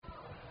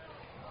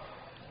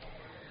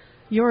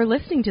You're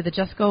listening to the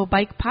Just Go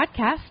Bike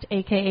podcast,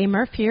 a.k.a.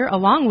 Murph here,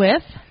 along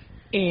with...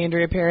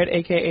 Andrea Parrott,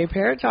 a.k.a.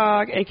 Parrot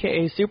Talk,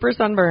 a.k.a. Super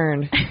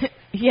Sunburned.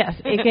 Yes,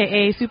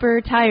 a.k.a.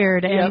 super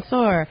tired and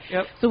sore.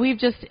 Yep. So we've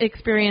just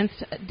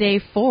experienced day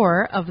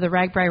 4 of the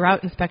RAGBRAI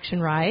route inspection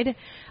ride.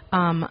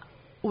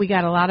 We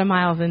got a lot of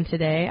miles in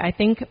today. I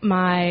think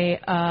my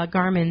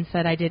Garmin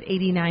said I did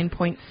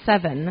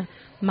 89.7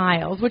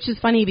 miles, which is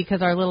funny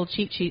because our little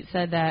cheat sheet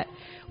said that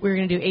we were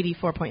going to do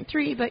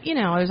 84.3, but, you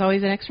know, there's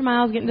always an extra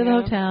miles getting to the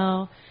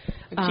hotel.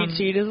 The cheat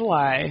sheet is a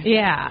lie.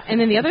 Yeah, and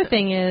then the other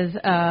thing is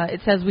it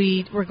says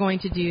we were going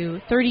to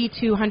do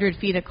 3,200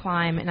 feet of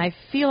climb, and I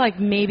feel like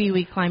maybe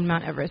we climbed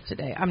Mount Everest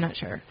today. I'm not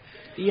sure.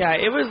 Yeah,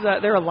 it was.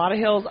 There were a lot of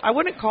hills. I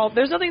wouldn't call.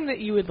 There's nothing that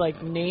you would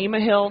like name a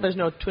hill. There's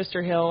no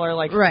Twister Hill or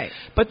like. Right.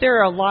 But there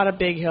are a lot of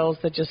big hills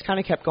that just kind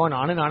of kept going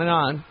on and on and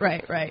on.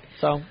 Right.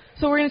 So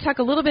we're going to talk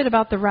a little bit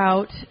about the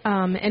route,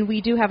 and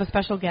we do have a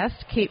special guest,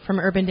 Kate from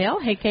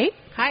Urbandale. Hey, Kate.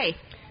 Hi.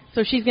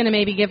 So she's going to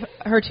maybe give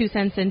her 2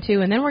 cents in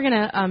too, and then we're going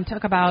to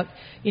talk about,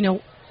 you know,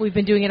 we've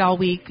been doing it all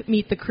week,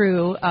 meet the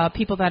crew,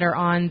 people that are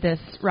on this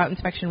route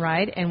inspection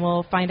ride, and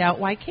we'll find out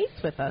why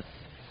Kate's with us.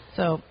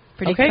 So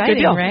pretty exciting,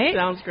 good deal. right?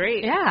 Sounds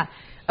great. Yeah.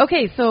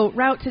 Okay, so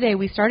route today,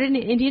 we started in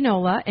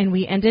Indianola, and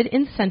we ended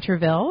in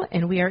Centerville,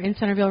 and we are in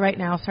Centerville right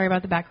now. Sorry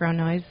about the background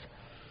noise.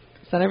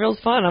 Centerville's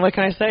fun. What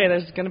can I say?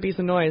 There's going to be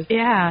some noise.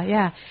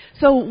 Yeah.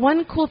 So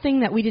one cool thing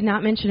that we did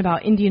not mention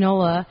about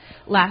Indianola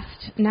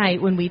last night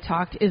when we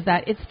talked is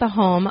that it's the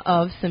home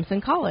of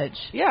Simpson College.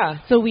 Yeah.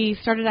 So we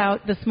started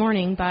out this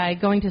morning by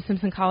going to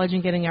Simpson College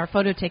and getting our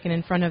photo taken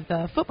in front of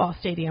the football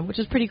stadium, which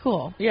is pretty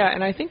cool. Yeah,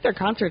 and I think their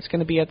concert's going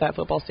to be at that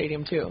football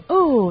stadium, too.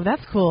 Oh,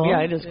 that's cool. Yeah,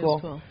 it is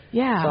cool.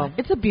 Yeah, So.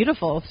 It's a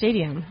beautiful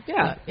stadium.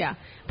 Yeah.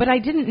 But I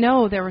didn't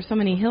know there were so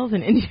many hills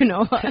in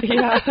Indianola.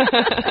 Yeah.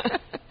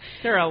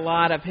 There are a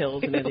lot of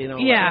hills in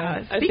Indianola.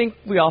 Yeah. I think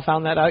we all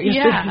found that out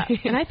yesterday.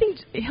 Yeah, and I think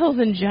hills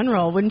in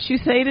general, wouldn't you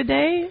say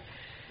today?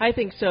 I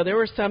think so. There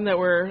were some that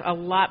were a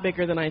lot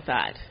bigger than I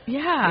thought.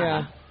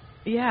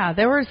 Yeah,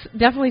 there were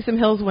definitely some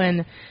hills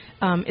when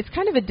it's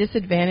kind of a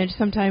disadvantage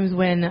sometimes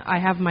when I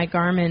have my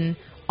Garmin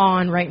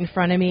on right in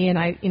front of me and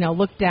I,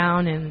 look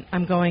down and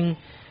I'm going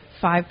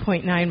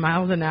 5.9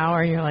 miles an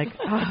hour and you're like,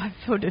 oh,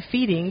 it's so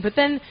defeating. But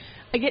then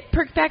I get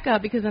perked back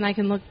up because then I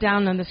can look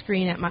down on the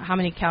screen at how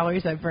many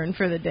calories I've burned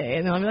for the day.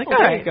 And then I'll be like, all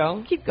right,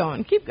 go. Keep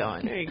going.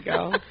 There you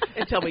go.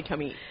 Until we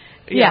come eat.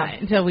 Yeah,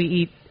 until we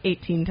eat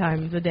 18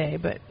 times a day.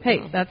 But,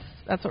 hey, that's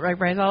what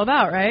RAGBRAI is all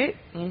about, right?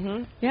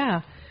 Mm-hmm.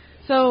 Yeah.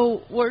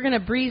 So we're going to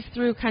breeze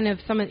through kind of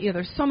some of,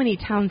 there's so many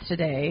towns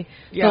today.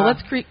 Yeah. So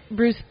let's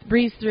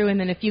breeze through, and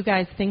then if you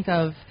guys think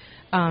of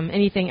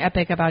anything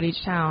epic about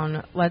each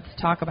town, let's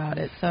talk about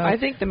it. So I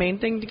think the main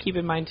thing to keep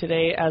in mind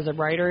today as a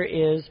rider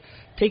is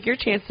take your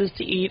chances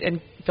to eat and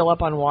fill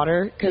up on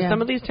water, because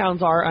some of these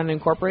towns are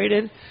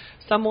unincorporated.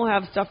 Some will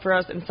have stuff for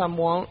us and some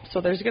won't.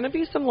 So there's going to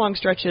be some long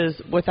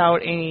stretches without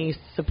any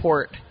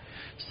support.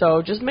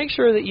 So just make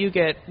sure that you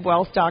get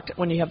well-stocked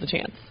when you have the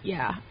chance.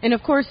 Yeah. And,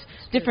 of course,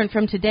 different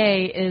from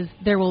today is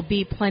there will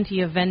be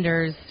plenty of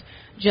vendors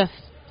just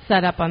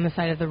set up on the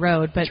side of the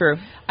road. But True.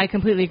 I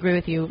completely agree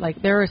with you.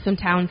 Like, there are some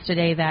towns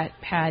today that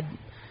had,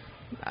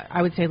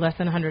 I would say, less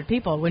than 100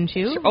 people, wouldn't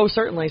you? Oh,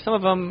 certainly. Some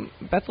of them,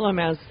 Bethlehem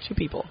has 2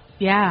 people.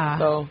 Yeah.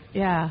 So.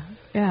 Yeah.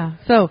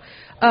 So,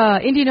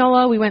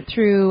 Indianola, we went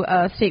through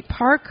State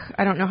Park.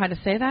 I don't know how to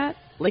say that.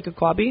 Lake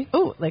Aquabi.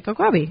 Oh, Lake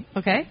Aquabi.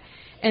 Okay.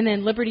 And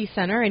then Liberty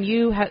Center, and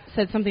you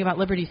said something about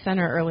Liberty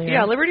Center earlier.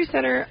 Yeah, Liberty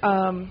Center,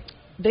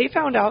 they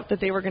found out that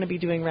they were going to be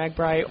doing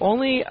RAGBRAI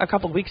only a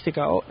couple weeks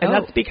ago, and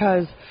that's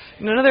because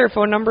none of their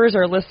phone numbers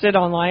are listed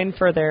online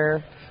for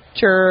their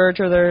church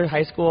or their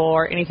high school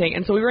or anything,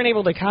 and so we weren't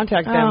able to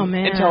contact them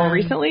until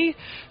recently.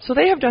 So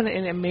they have done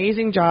an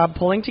amazing job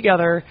pulling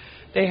together.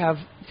 They have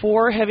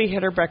 4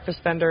 heavy-hitter breakfast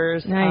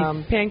vendors,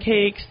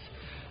 pancakes,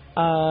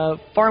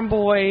 Farm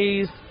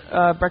Boys,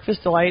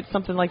 Breakfast Delight,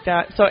 something like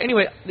that. So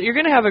anyway, you're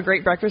going to have a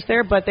great breakfast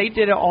there, but they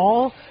did it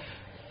all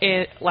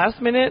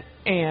last minute,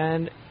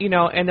 and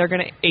they're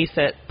going to ace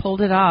it.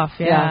 Pulled it off,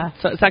 yeah.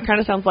 So that kind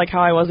of sounds like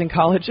how I was in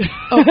college, doing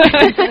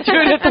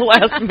it at the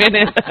last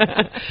minute.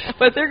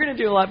 But they're going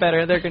to do a lot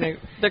better. They're going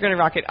to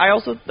rock it.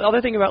 The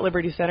other thing about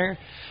Liberty Center,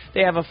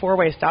 they have a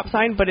 4-way stop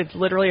sign, but it's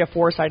literally a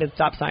 4-sided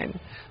stop sign.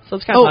 So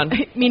it's kind of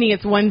fun. Meaning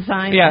it's one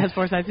sign that has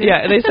 4 sides.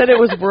 Yeah, they said it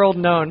was world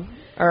known,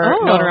 or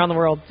known around the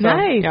world. So,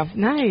 nice, yeah.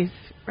 nice.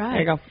 Right. There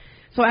you go.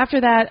 So after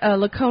that,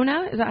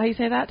 Lacona, is that how you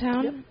say that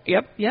town?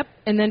 Yep.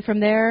 And then from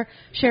there,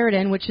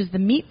 Sheridan, which is the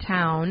meat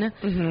town,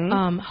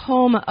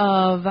 home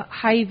of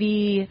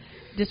Hy-Vee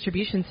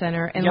Distribution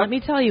Center. And let me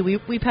tell you,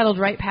 we pedaled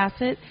right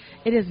past it.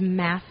 It is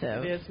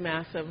massive. It is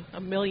massive.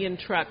 1 million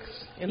trucks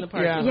in the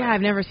parking lot. Yeah,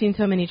 I've never seen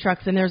so many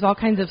trucks. And there's all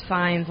kinds of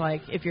signs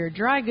like, if your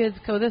dry goods,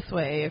 go this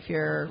way. If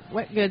your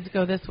wet goods,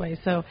 go this way.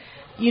 So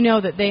you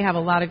know that they have a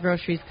lot of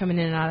groceries coming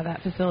in and out of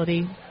that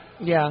facility.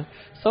 Yeah.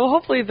 So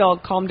hopefully they'll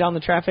calm down the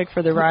traffic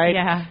for the ride.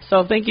 Yeah.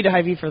 So thank you to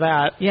Hy-Vee for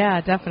that.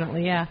 Yeah,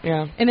 definitely. Yeah.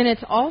 Yeah. And then it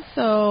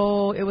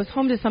was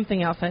home to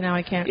something else. Now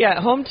I can't.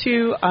 Yeah, home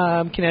to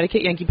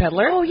Connecticut Yankee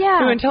Peddler. Oh, yeah.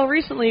 Who until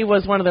recently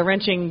was one of the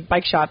wrenching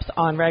bike shops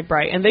on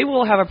RAGBRAI, and they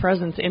will have a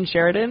presence in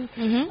Sheridan.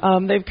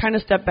 Mm-hmm. They've kind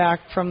of stepped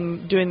back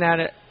from doing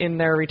that in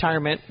their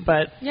retirement,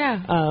 but Yeah.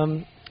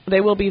 they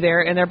will be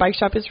there, and their bike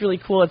shop is really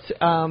cool. It's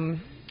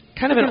kind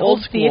of an an old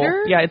old school.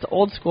 theater? Yeah, it's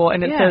old school,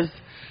 and it Yeah. says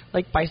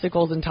like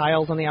bicycles and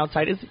tiles on the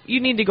outside. You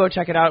need to go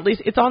check it out. At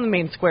least it's on the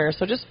main square,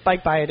 so just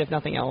bike by it if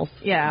nothing else.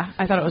 Yeah.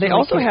 I thought it was. They really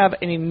also cute. have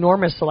an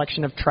enormous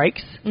selection of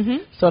trikes. Mm-hmm.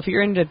 So if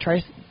you're into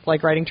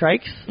like riding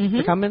trikes, Mhm.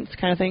 recumbents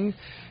kind of thing,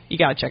 you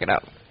got to check it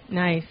out.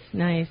 Nice.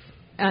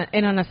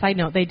 And on a side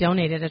note, they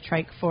donated a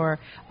trike for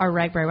our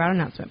RAGBRAI route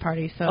announcement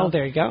party. So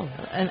There you go.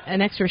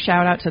 an extra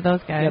shout out to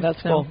those guys. Yeah,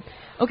 that's So- cool.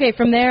 Okay,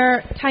 from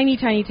there, tiny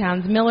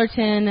towns,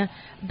 Millerton,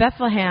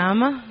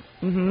 Bethlehem,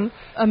 hmm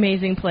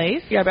amazing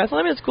place. Yeah,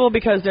 Bethlehem is cool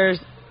because there's,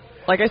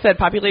 like I said,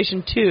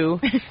 population 2,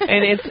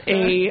 and it's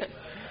a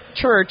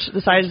church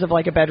the size of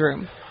like a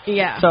bedroom.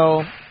 Yeah.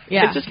 So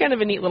Yeah. it's just kind of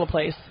a neat little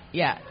place.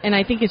 Yeah, and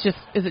I think is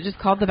it just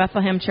called the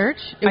Bethlehem Church?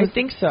 It I was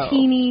think so.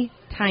 teeny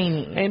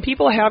tiny. And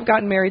people have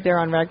gotten married there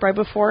on RAGBRAI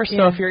before, so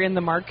Yeah. if you're in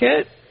the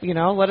market,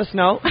 let us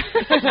know.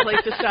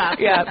 Place to stop.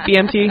 Yeah,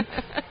 BMT.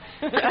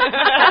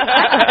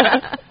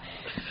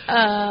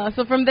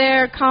 So from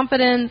there,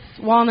 Confidence,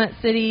 Walnut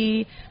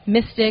City,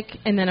 Mystic,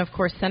 and then, of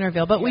course,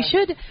 Centerville. But we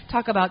should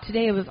talk about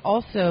today. It was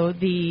also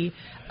the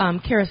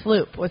Karis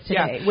Loop was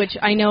today, Yeah. which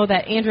I know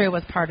that Andrea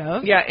was part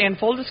of. Yeah, and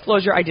full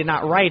disclosure, I did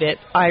not ride it.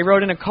 I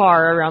rode in a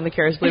car around the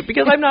Karis Loop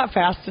because I'm not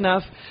fast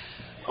enough.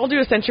 I'll do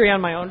a century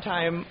on my own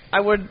time. I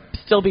would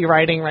still be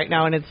riding right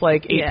now, and it's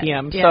like 8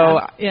 p.m. Yeah.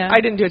 So Yeah. I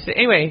didn't do it today.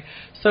 Anyway,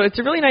 so it's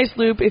a really nice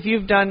loop. If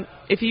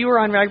you were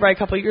on RAGBRAI a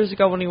couple of years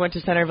ago when we went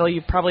to Centerville,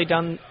 you've probably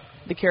done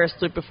the Karis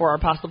Loop before, or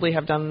possibly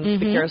have done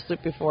the Karis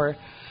Loop before.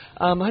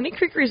 Honey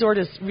Creek Resort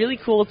is really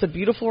cool. It's a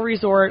beautiful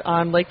resort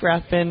on Lake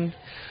Rathbun,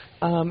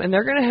 and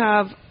they're going to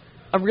have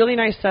a really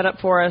nice setup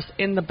for us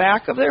in the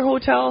back of their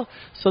hotel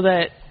so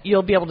that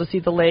you'll be able to see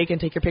the lake and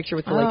take your picture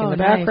with the lake in the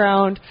nice.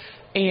 background.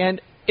 And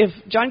if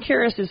John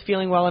Karis is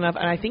feeling well enough,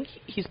 and I think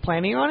he's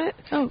planning on it,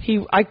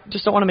 I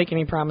just don't want to make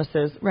any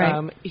promises.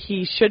 Right.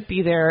 He should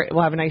be there.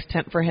 We'll have a nice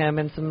tent for him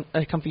and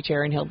a comfy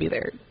chair, and he'll be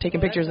there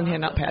taking pictures and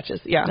handing out patches.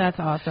 Yeah. That's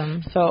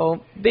awesome.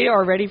 So they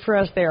are ready for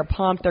us. They are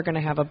pumped. They're going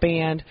to have a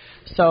band.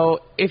 So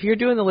if you're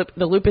doing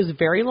the loop is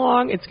very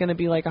long. It's going to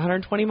be like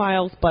 120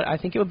 miles, but I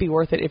think it would be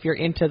worth it if you're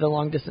into the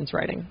long distance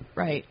riding.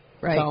 Right.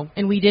 So.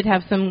 And we did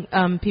have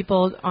some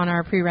people on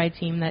our pre-ride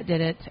team that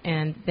did it,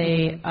 and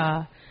they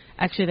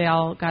actually they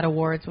all got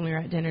awards when we were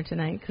at dinner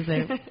tonight because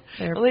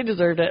Well, they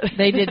deserved it.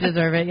 they did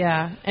deserve it,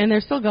 yeah. And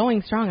they're still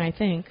going strong, I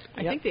think.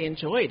 I think they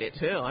enjoyed it,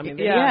 too. I mean,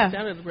 they Yeah.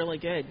 sounded really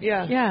good.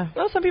 Yeah. Yeah.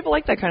 Well, some people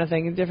like that kind of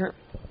thing, a different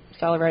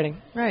style of riding.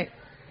 Right.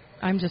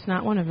 I'm just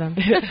not one of them.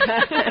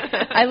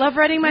 I love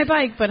riding my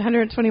bike, but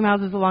 120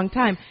 miles is a long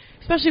time,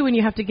 especially when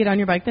you have to get on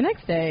your bike the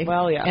next day.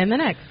 Well, yeah. And the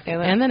next.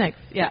 And the next.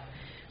 Yeah.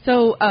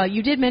 So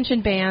you did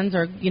mention bands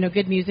or,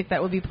 good music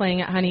that will be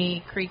playing at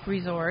Honey Creek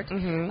Resort.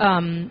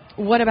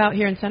 Mm-hmm. What about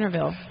here in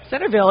Centerville?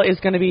 Centerville is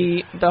going to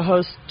be the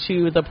host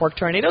to the Pork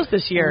Tornadoes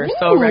this year,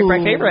 so Ooh.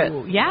 RAGBRAI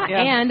favorite. Yeah,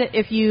 and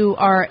if you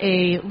are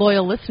a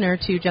loyal listener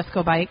to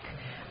Jesco Bike,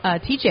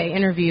 TJ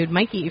interviewed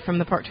Mikey from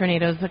the Pork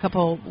Tornadoes a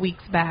couple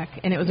weeks back,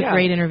 and it was a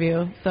great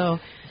interview. So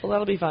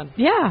that'll be fun.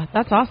 Yeah,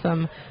 that's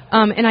awesome.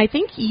 And I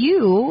think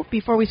you,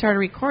 before we started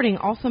recording,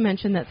 also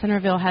mentioned that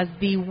Centerville has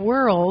the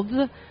world's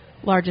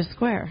largest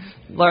square.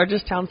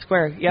 Largest town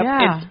square. Yep,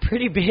 Yeah. it's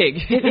pretty big.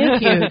 It is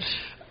huge.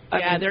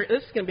 Yeah,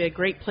 this is going to be a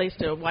great place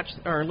to watch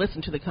or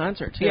listen to the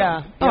concert, too.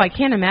 Yeah. Oh, I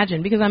can't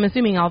imagine, because I'm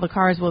assuming all the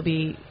cars will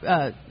be,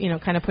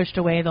 kind of pushed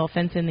away. They'll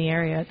fence in the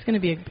area. It's going to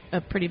be a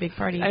pretty big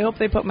party. I hope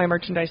they put my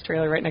merchandise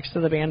trailer right next to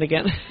the band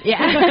again. Yeah.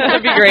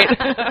 That'd be great.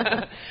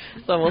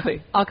 So we'll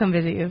see. I'll come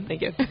visit you.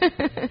 Thank you.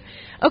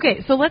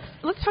 Okay, so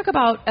let's talk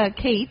about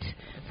Kate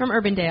from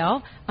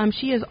Urbandale.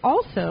 She is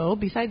also,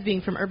 besides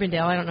being from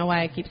Urbandale, I don't know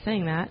why I keep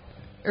saying that,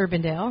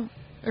 Urbandale.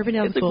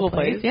 Urbandale's It's a cool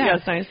place. Yeah,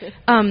 it's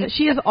nice.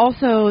 she is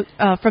also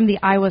from the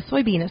Iowa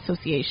Soybean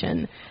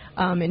Association,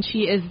 and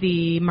she is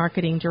the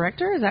marketing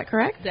director. Is that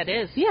correct? That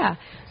is. Yeah.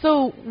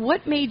 So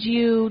what made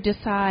you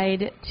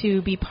decide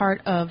to be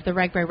part of the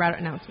RAGBRAI route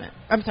announcement?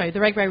 I'm sorry, the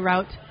RAGBRAI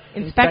route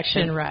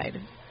inspection ride.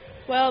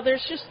 Well,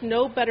 there's just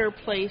no better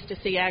place to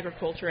see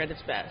agriculture at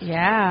its best.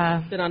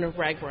 Yeah. Than on a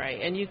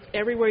RAGBRAI. And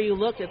everywhere you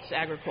look, it's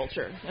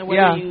agriculture. And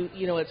whether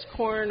it's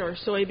corn or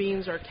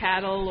soybeans or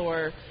cattle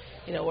or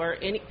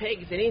any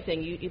pigs,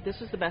 anything, this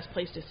is the best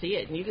place to see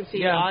it. And you can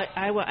see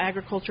Iowa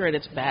agriculture at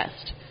its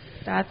best.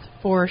 That's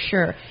for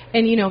sure.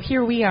 And,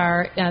 here we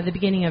are at the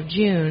beginning of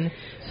June,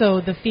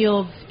 so the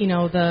fields,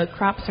 the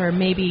crops are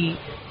maybe,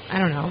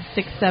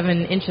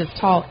 6-7 inches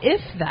tall,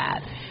 if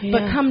that. Yeah.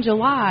 But come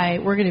July,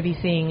 we're going to be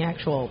seeing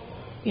actual,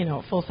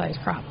 full-size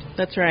crops.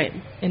 That's right.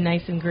 And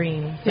nice and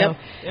green. So,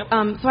 Yep.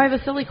 So I have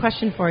a silly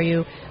question for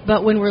you.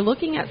 But when we're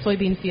looking at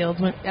soybean fields,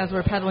 as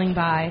we're pedaling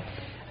by,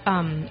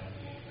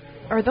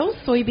 are those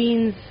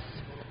soybeans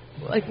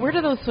like, where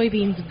do those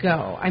soybeans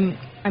go?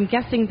 I'm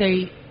guessing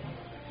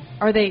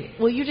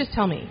well, you just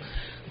tell me.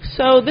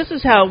 So this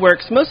is how it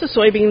works. Most of the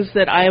soybeans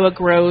that Iowa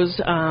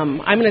grows, I'm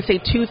going to say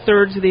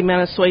 2/3 of the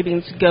amount of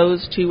soybeans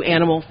goes to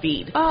animal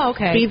feed. Oh,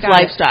 okay. Feeds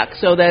livestock.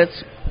 So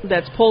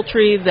that's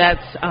poultry,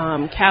 that's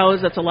cows,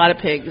 that's a lot of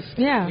pigs.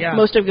 Yeah.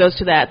 Most of it goes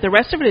to that. The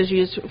rest of it is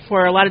used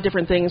for a lot of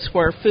different things,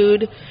 for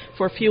food,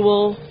 for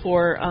fuel,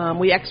 for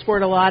we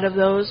export a lot of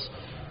those.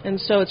 And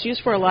so it's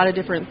used for a lot of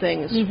different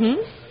things.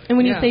 Mm-hmm. And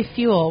when you say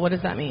fuel, what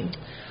does that mean?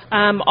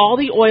 All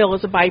the oil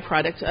is a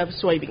byproduct of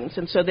soybeans,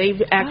 and so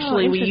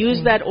we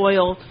use that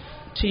oil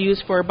to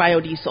use for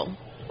biodiesel.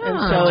 And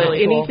so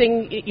really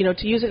anything,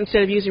 to use it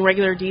instead of using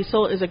regular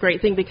diesel is a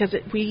great thing because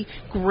we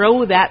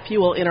grow that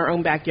fuel in our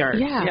own backyard.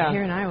 Yeah,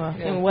 here in Iowa.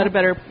 Yeah. And what a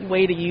better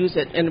way to use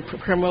it and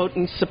promote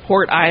and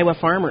support Iowa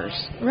farmers.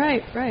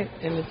 Right.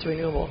 And it's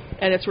renewable.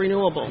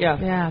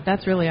 Yeah,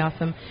 that's really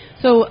awesome.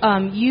 So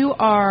you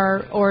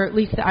are, or at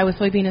least the Iowa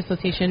Soybean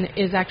Association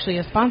is actually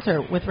a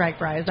sponsor with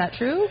RAGBRAI. Is that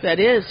true? That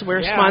is.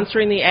 We're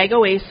sponsoring the Ag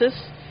Oasis.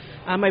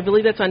 I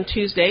believe that's on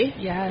Tuesday.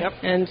 Yeah. Yep.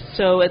 And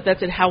so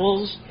that's at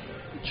Howell's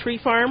Tree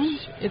Farm.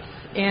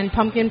 And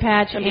Pumpkin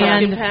Patch and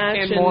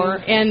more.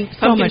 And so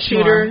pumpkin much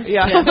shooter. more.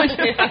 Yeah.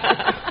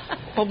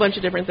 Whole bunch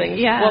of different things.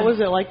 Yeah. What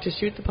was it like to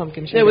shoot the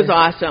pumpkin shooter? It was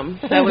awesome.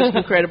 That was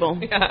incredible.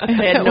 I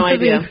had no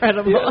idea.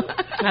 Incredible. Yeah.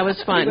 That was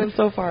fun. Even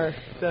so far.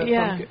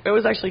 Pumpkin. It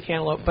was actually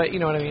cantaloupe, but you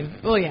know what I mean.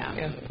 Well,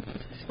 yeah.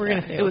 We're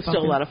going to say it was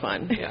still a lot of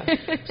fun. Yeah.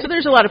 So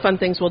there's a lot of fun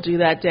things we'll do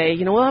that day.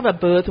 We'll have a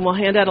booth and we'll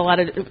hand out a lot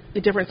of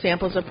different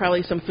samples of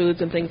probably some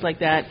foods and things like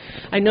that.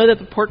 I know that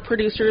the pork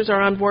producers are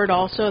on board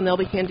also, and they'll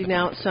be handing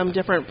out some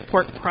different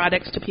pork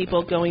products to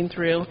people going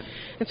through.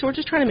 And so we're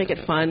just trying to make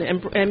it fun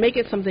and make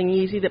it something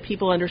easy that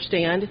people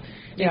understand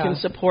and can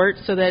support,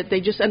 so that they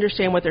just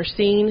understand what they're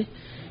seeing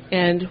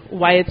and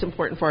why it's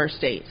important for our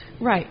state.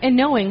 Right, and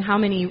knowing how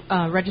many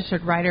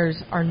registered riders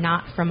are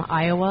not from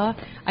Iowa,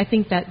 I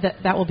think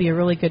that will be a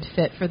really good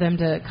fit for them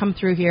to come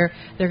through here.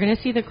 They're going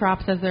to see the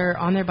crops as they're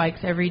on their bikes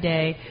every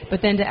day,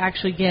 but then to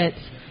actually get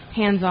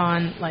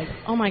hands-on, like,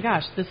 oh my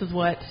gosh, this is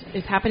what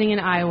is happening in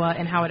Iowa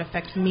and how it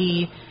affects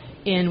me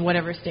in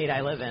whatever state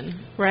I live in.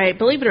 Right.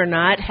 Believe it or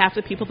not, half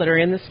the people that are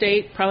in the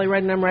state probably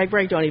riding on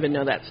RAGBRAI don't even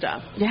know that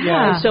stuff.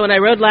 Yeah. And so when I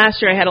rode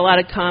last year, I had a lot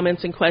of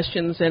comments and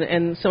questions,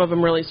 and some of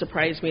them really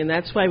surprised me, and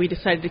that's why we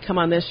decided to come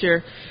on this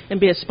year and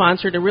be a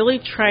sponsor to really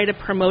try to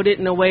promote it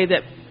in a way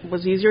that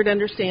was easier to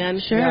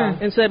understand. Sure. Yeah.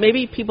 And so that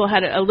maybe people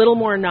had a little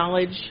more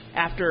knowledge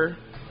after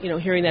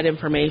hearing that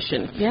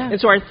information. Yeah. And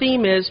so our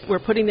theme is we're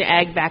putting the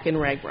ag back in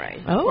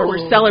RAGBRAI. Oh, or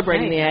we're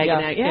celebrating nice. the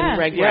ag in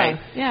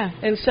RAGBRAI. Yeah.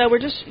 And so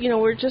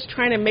we're just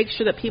trying to make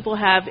sure that people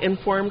have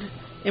informed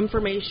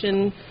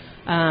information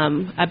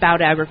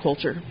about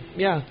agriculture.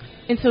 Yeah.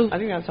 And so I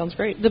think that sounds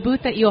great. The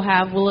booth that you'll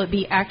have, will it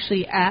be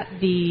actually at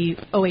the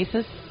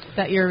Oasis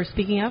that you're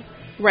speaking of?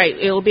 Right.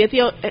 It will be at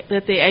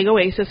the Ag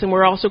Oasis, and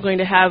we're also going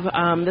to have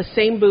the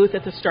same booth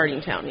at the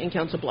Starting Town in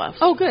Council Bluffs.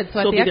 Oh, good. So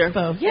at the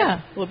expo.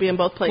 Yeah. We'll be in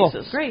both places.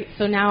 Cool. Great.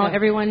 So now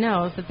everyone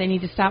knows that they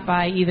need to stop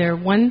by either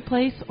one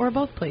place or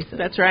both places.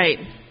 That's right.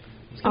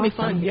 It's going to be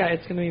fun. Yeah,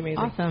 it's going to be amazing.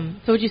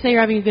 Awesome. So would you say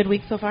you're having a good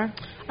week so far?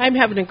 I'm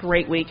having a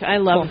great week. I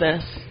love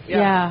this.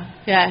 Yeah.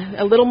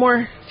 A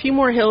few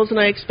more hills than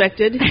I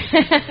expected.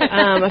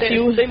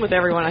 Same with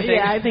everyone, I think.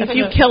 Yeah, I think a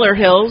few killer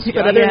hills,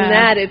 but other than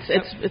that,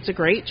 it's a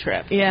great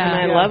trip. Yeah.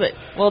 And I love it.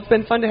 Well, it's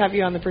been fun to have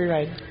you on the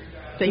pre-ride.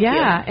 Thank you.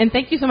 Yeah, and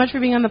thank you so much for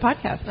being on the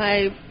podcast.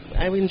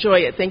 I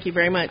enjoy it. Thank you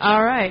very much.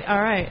 All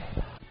right.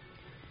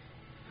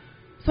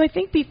 So I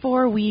think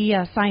before we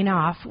sign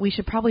off, we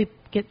should probably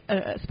get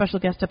a special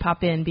guest to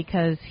pop in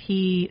because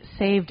he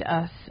saved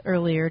us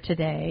earlier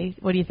today.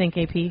 What do you think,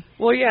 AP?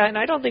 Well, yeah, and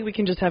I don't think we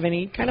can just have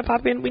any kind of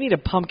pop in. We need a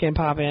pumpkin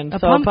pop in. A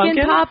pumpkin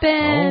pop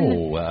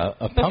in. Oh,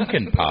 a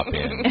pumpkin pop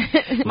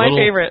in. My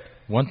favorite.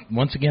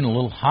 Once again, a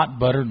little hot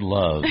buttered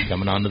love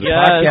coming onto the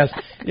podcast,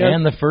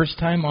 and the first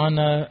time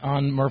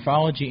on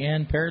Morphology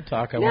and Parrot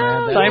Talk. I want to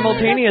add that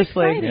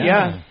simultaneously.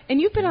 Yeah. And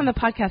you've been on the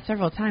podcast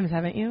several times,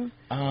 haven't you?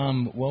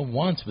 Well,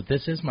 once, but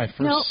this is my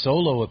first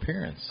solo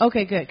appearance.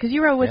 Okay, good. Because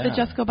you were with the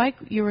Just Go Bike.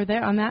 You were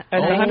there on that.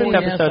 At the 100th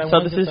episode,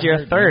 so this is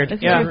your third. This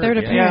is your third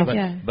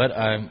appearance. But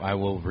I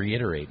will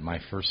reiterate my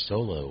first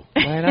solo.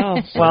 I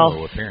know.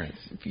 Solo appearance.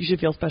 You should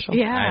feel special.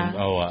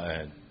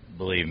 Yeah.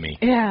 Believe me.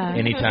 Yeah.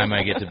 Anytime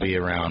I get to be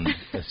around,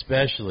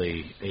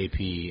 especially AP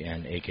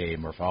and AK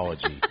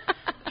Morphology,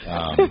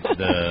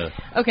 the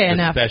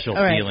special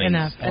feelings.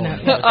 Enough.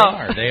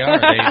 They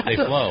are. They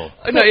flow.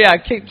 No, yeah.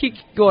 Keep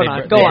going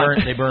on. Go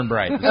on. They burn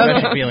bright. The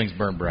special feelings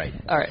burn bright.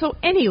 All right. So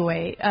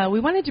anyway, we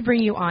wanted to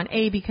bring you on,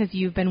 because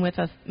you've been with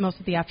us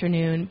most of the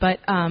afternoon, but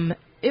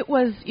it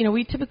was,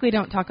 we typically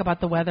don't talk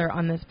about the weather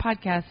on this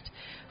podcast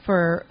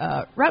for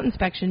route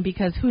inspection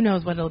because who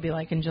knows what it'll be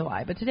like in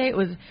July. But today it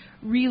was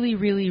really,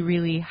 really,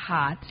 really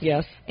hot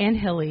and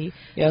hilly.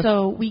 Yes.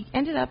 So we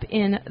ended up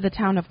in the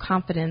town of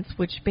Confidence,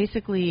 which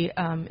basically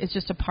is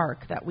just a park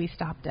that we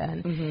stopped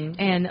in. Mm-hmm.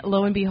 And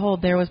lo and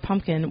behold, there was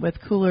Pumpkin with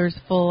coolers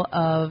full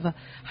of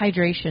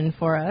hydration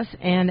for us.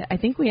 And I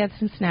think we had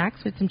some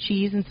snacks with some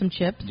cheese and some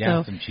chips.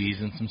 Yeah, so some cheese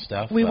and some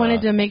stuff. We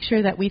wanted to make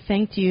sure that we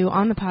thanked you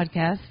on the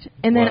podcast.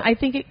 And then I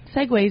think it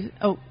segues.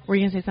 Oh, were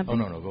you going to say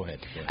something? Oh, no, go ahead.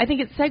 I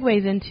think it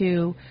segues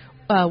into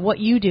what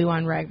you do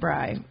on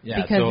RAGBRAI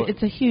because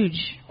it's a huge...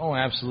 Oh,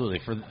 absolutely.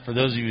 For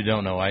those of you who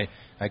don't know, I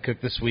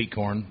cook the sweet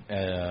corn,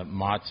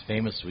 Mott's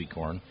famous sweet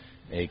corn,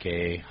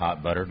 a.k.a.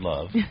 Hot Buttered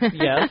Love.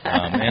 Yes.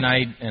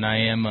 And I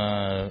am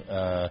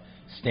a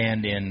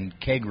stand-in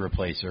keg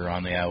replacer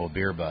on the Iowa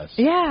Beer Bus.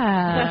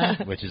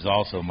 Yeah. Which is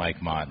also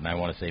Mike Mott, and I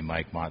want to say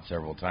Mike Mott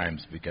several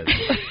times because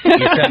he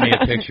sent me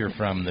a picture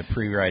from the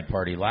pre-ride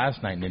party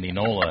last night in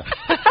Indianola.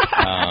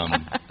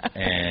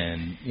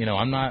 And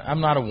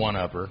I'm not a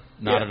one-upper,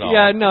 not at all.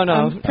 Yeah, no.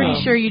 I'm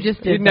pretty sure you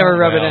just did. You'd never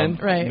rub it in,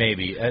 right?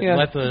 Maybe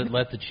let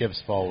the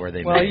chips fall where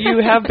they may. Well,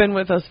 you have been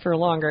with us for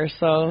longer,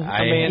 so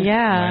I mean,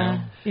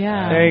 yeah.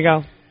 There you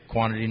go.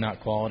 Quantity,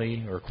 not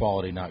quality, or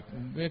quality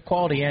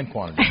and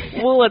quantity.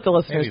 We'll let the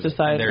listeners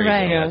decide. There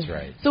you go. That's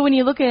right. So when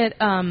you look at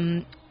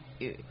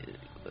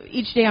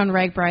each day on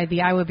RAGBRAI,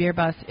 the Iowa Beer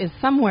Bus is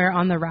somewhere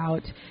on the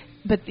route,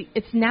 but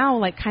it's now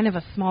like kind of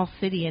a small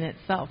city in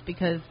itself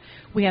because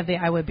we have the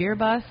Iowa Beer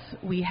Bus,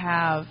 we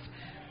have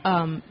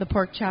the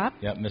Pork Chop.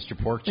 Yep,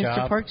 Mr. Pork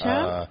Chop. Mr. Pork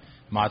Chop.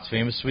 Mott's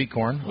famous sweet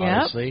corn,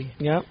 obviously.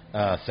 Yep.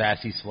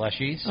 Sassy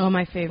Slushies. Oh,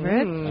 my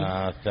favorite.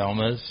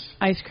 Thelma's.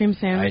 Ice cream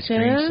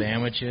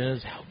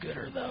sandwiches. How good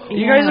are those?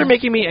 You guys are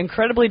making me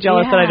incredibly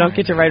jealous that I don't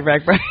get to ride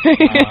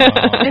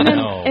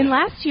RAGBRAI. And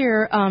last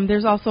year,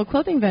 there's also a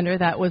clothing vendor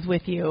that was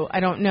with you. I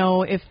don't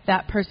know if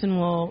that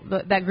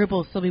group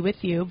will still be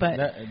with you, but...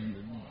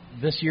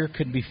 This year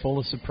could be full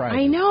of surprises.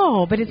 I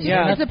know, but it's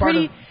that's a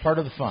pretty part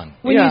of the fun.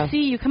 When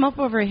you come up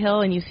over a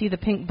hill and you see the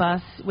pink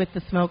bus with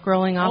the smoke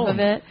rolling off of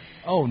it.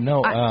 Oh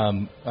no,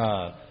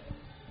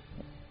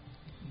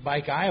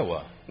 Bike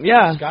Iowa.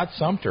 Yeah, Scott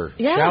Sumter.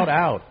 Yeah. Shout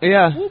out.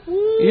 Yeah. Whoop,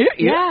 whoop.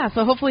 Yeah.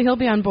 So hopefully he'll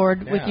be on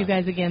board with you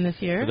guys again this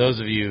year. For those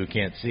of you who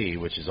can't see,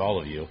 which is all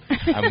of you,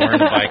 I'm wearing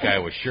the Bike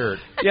Iowa shirt.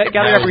 Yeah,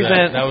 gotta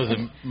represent. That was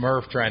a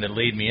Murph trying to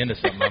lead me into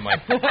something. I'm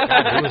like, God,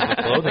 who is the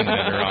clothing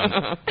vendor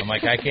on? I'm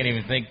like, I can't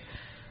even think.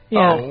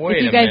 Yeah. Oh,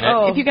 wait a minute.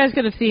 If you guys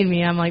could have seen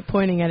me, I'm like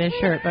pointing at his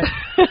shirt. But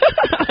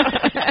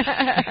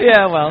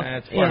yeah, well.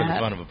 That's part of the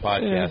fun of a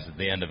podcast at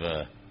the end of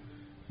a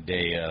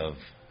day of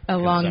a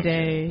long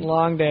day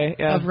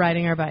of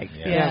riding our bikes.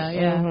 Yeah.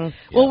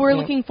 Mm-hmm. Well, we're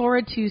looking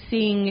forward to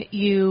seeing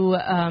you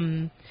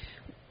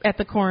at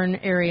the corn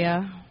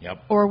area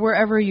or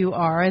wherever you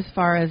are as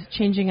far as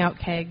changing out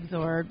kegs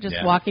or just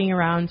walking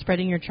around,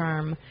 spreading your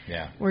charm.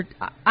 Yeah.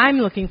 I'm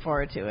looking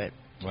forward to it.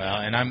 Well,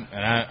 and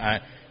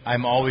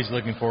I'm always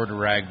looking forward to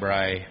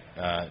RAGBRAI,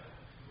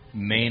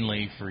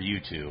 mainly for you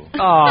two.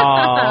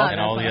 Aww. And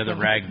all the other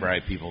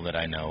RAGBRAI people that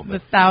I know. The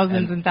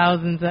thousands and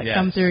thousands that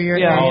come through your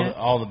area.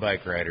 All the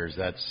bike riders.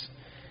 That's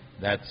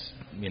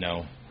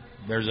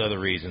there's other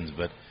reasons,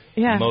 but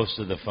most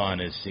of the fun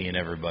is seeing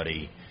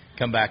everybody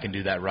come back and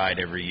do that ride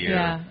every year.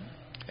 Yeah.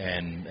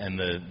 And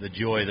the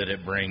joy that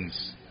it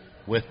brings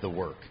with the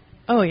work.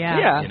 Oh,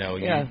 yeah.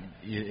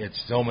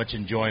 It's so much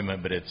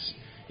enjoyment, but it's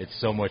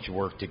so much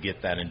work to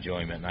get that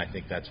enjoyment, and I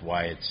think that's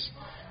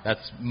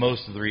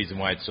most of the reason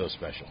why it's so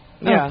special.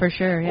 Yeah, for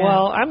sure. Yeah.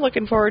 Well, I'm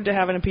looking forward to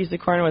having a piece of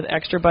corn with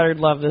extra buttered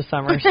love this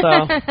summer.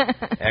 So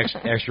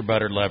extra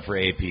buttered love for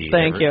AP.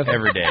 Thank you.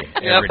 Every day.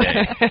 Every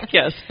day.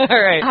 Yes. All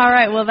right. All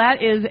right. Well,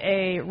 that is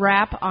a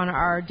wrap on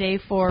our Day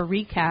 4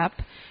 recap,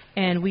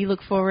 and we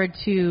look forward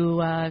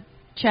to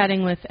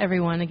chatting with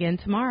everyone again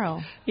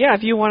tomorrow. Yeah,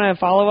 if you want to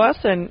follow us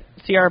and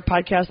see our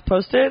podcast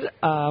posted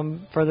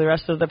for the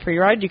rest of the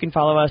pre-ride, you can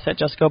follow us at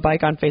Just Go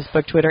Bike on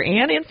Facebook, Twitter,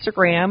 and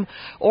Instagram,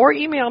 or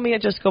email me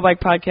at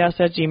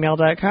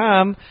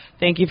justgobikepodcast@gmail.com.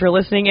 Thank you for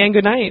listening, and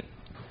good night.